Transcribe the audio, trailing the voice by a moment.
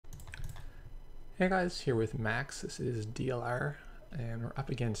Hey guys, here with Max. This is DLR, and we're up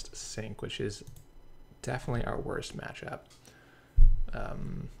against Sync, which is definitely our worst matchup.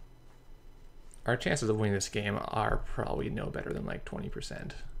 Our chances of winning this game are probably no better than like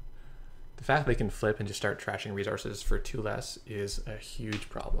 20%. The fact they can flip and just start trashing resources for 2 less is a huge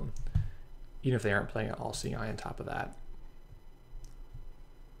problem, even if they aren't playing an all-seeing eye on top of that.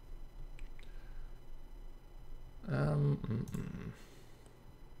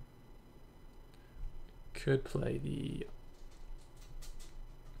 Could play the,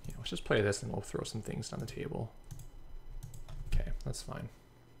 let's just play this and we'll throw some things on the table. Okay, that's fine.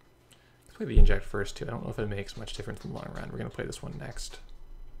 Let's play the inject first too. I don't know if it makes much difference in the long run. We're gonna play this one next.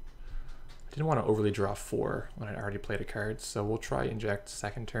 I didn't want to overly draw 4 when I already played a card, so we'll try inject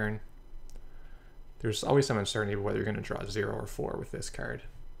second turn. There's always some uncertainty of whether you're gonna draw 0 or 4 with this card.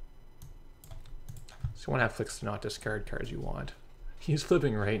 So you want to have clicks to not discard cards you want. He's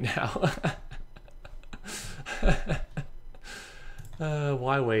flipping right now.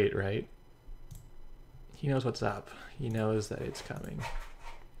 Why wait, right? He knows what's up. He knows that it's coming.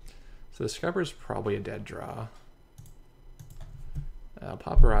 So the Scrubber's probably a dead draw.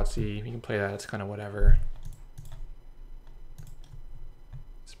 Paparazzi, you can play that, it's kind of whatever.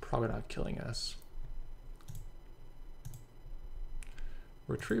 It's probably not killing us.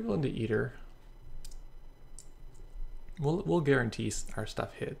 Retrieval into Eater. We'll guarantee our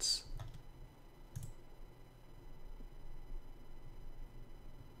stuff hits.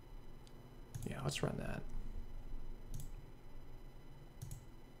 Yeah, let's run that.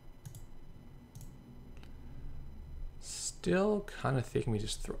 Still kind of thinking we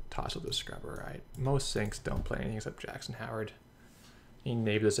just toss with the Scrubber, right? Most Syncs don't play anything except Jackson Howard.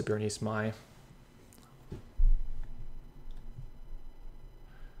 Maybe there's a Bernice Mai.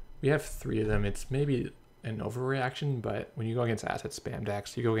 We have 3 of them. It's maybe an overreaction, but when you go against asset spam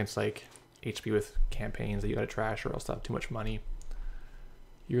decks, you go against like HP with campaigns that you gotta trash or else they'll have too much money.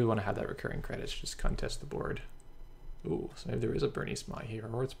 You really want to have that recurring credits, just contest the board. Ooh, so maybe there is a Bernice Mai here,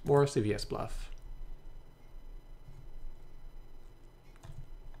 or it's more CVS bluff.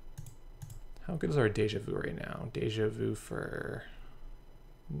 How good is our Deja Vu right now? Deja Vu for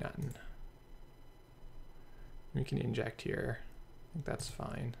none. We can inject here. I think that's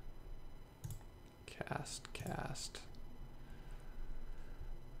fine. Cast.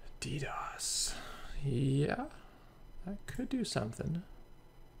 DDoS. Yeah, that could do something.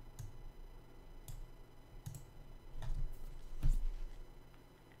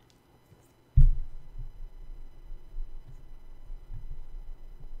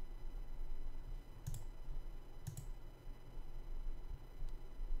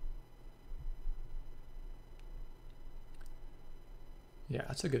 Yeah,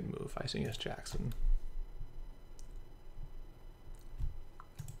 that's a good move. I see as Jackson.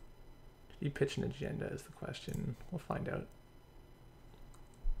 Did he pitch an agenda is the question. We'll find out.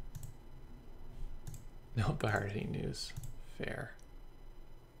 No Bahati news. Fair.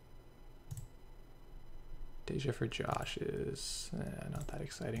 Deja for Josh is not that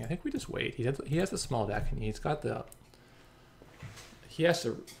exciting. I think we just wait. He has the small deck and he's got the... He has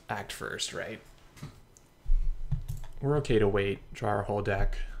to act first, right? We're okay to wait, draw our whole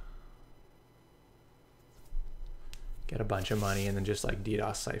deck, get a bunch of money, and then just like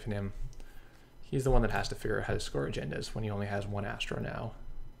DDoS siphon him. He's the one that has to figure out how to score agendas when he only has 1 Astro now.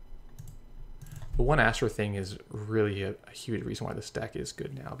 The 1 Astro thing is really a huge reason why this deck is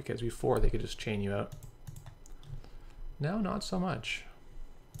good now, because before they could just chain you out. Now, not so much.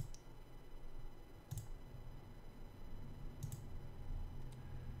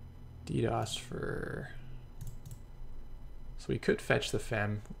 DDoS for... So we could fetch the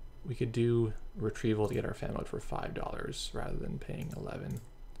Fem. We could do retrieval to get our Fem out for $5 rather than paying 11.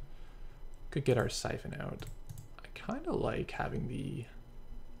 Could get our siphon out. I kind of like having the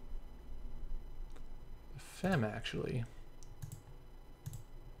Fem actually.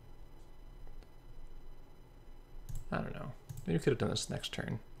 I don't know. Maybe we could have done this next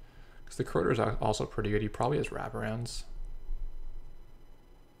turn. Because the Croter's also pretty good. He probably has wraparounds.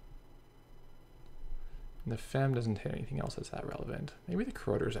 And the Fem doesn't hit anything else that's that relevant. Maybe the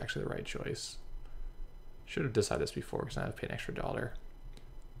Croter is actually the right choice. Should have decided this before because now I've paid an extra $1.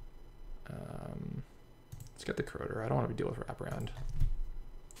 Let's get the Croter. I don't want to deal with wraparound.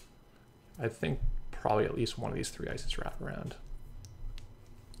 I think probably at least one of these 3 ices wraparound.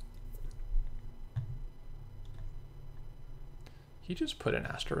 He just put an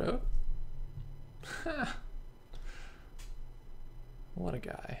Astro out. What a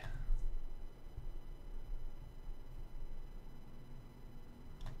guy.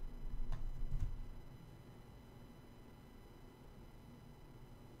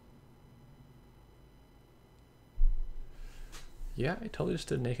 Yeah, I totally just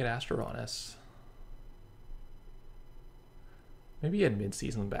did Naked Astro on us. Maybe he had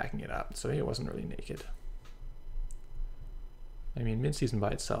mid-season backing it up, so maybe it wasn't really naked. I mean, mid-season by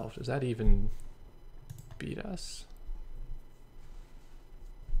itself, does that even beat us?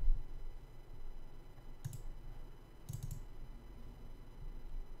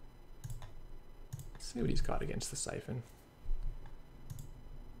 Let's see what he's got against the Siphon.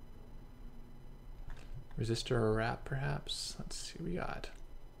 Resistor or wrap, perhaps? Let's see what we got.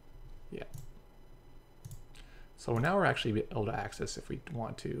 Yeah. So now we're actually able to access if we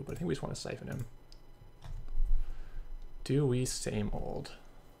want to, but I think we just want to Siphon him. Do we same old?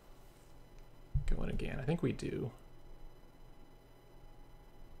 Going again. I think we do.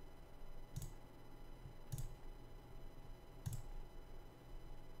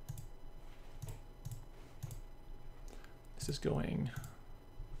 This is going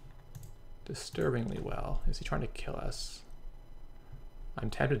disturbingly well. Is he trying to kill us?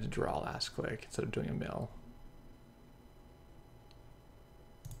 I'm tempted to draw last click instead of doing a mill.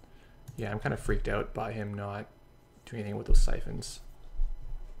 Yeah, I'm kind of freaked out by him not doing anything with those siphons.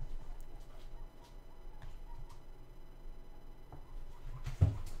 Well,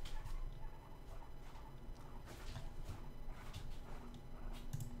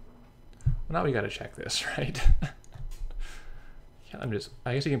 now we got to check this, right? Yeah,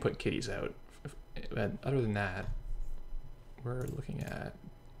 I guess you can put kitties out. But other than that, we're looking at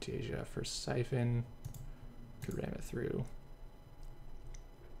Deja for Siphon. Could ram it through.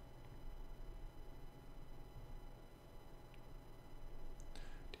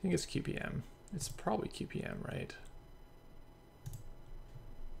 Do you think it's QPM? It's probably QPM, right?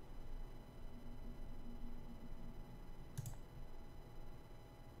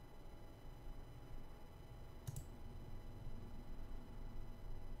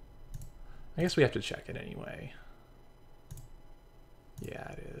 I guess we have to check it anyway. Yeah,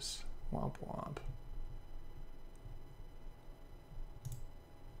 it is. Womp womp.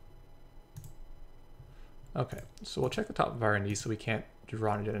 Okay, so we'll check the top of R&D so we can't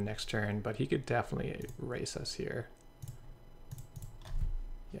draw it in the next turn, but he could definitely race us here.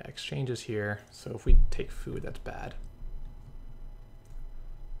 Yeah, exchange is here, so if we take food, that's bad.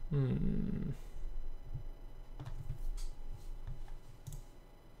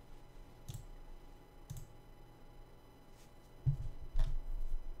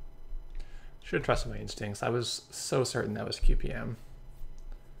 Should have trusted my instincts. I was so certain that was QPM.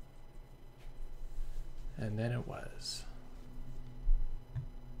 And then it was.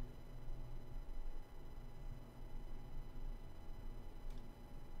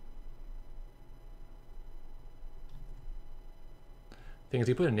 Thing is,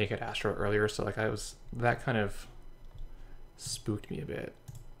 he put a Naked Astro earlier, so like that kind of spooked me a bit.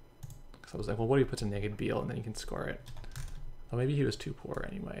 Because I was like, well, what if he puts a Naked Beal and then he can score it? Well, maybe he was too poor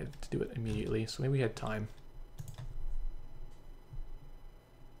anyway to do it immediately, so maybe we had time.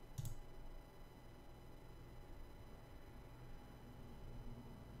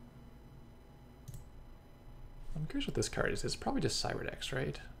 I'm curious what this card is. It's probably just Cyberdex,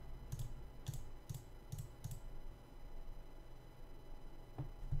 right?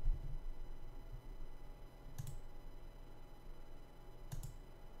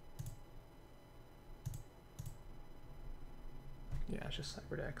 Yeah, it's just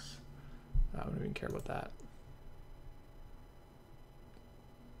Cyberdex. I don't even care about that.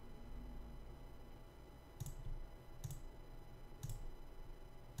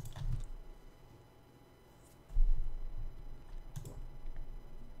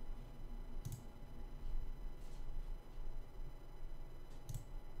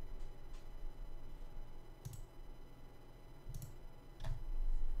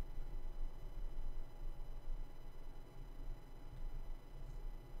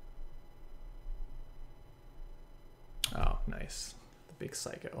 Oh, nice. The big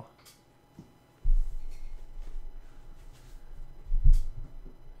psycho.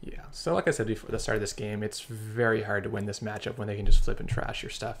 Yeah, so like I said before the start of this game, it's very hard to win this matchup when they can just flip and trash your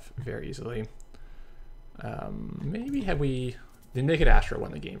stuff very easily. Maybe had we... The Naked Astro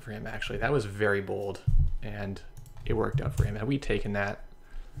won the game for him, actually. That was very bold, and it worked out for him. Had we taken that,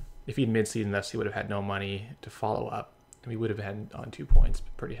 if he'd mid-season us, he would have had no money to follow up, and we would have had on 2 points.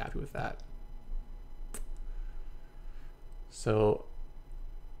 Pretty happy with that. So,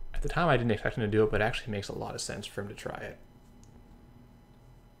 at the time I didn't expect him to do it, but it actually makes a lot of sense for him to try it.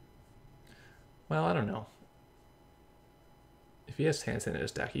 Well, I don't know. If he has Hanson in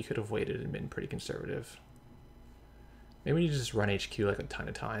his deck, he could have waited and been pretty conservative. Maybe you just run HQ like a ton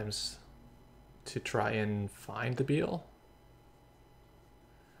of times to try and find the Beal.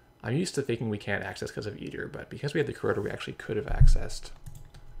 I'm used to thinking we can't access because of Eater, but because we had the corroder, we actually could have accessed.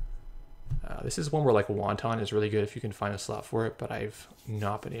 This is one where like Wonton is really good if you can find a slot for it, but I've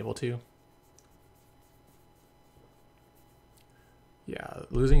not been able to. Yeah,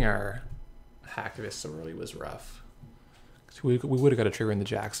 losing our Hacktivist so early was rough. We would have got a trigger in the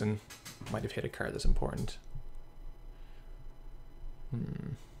Jackson. Might have hit a card that's important.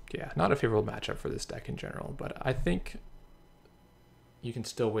 Yeah, not a favorable matchup for this deck in general, but I think you can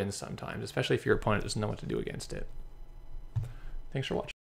still win sometimes, especially if your opponent doesn't know what to do against it. Thanks for watching.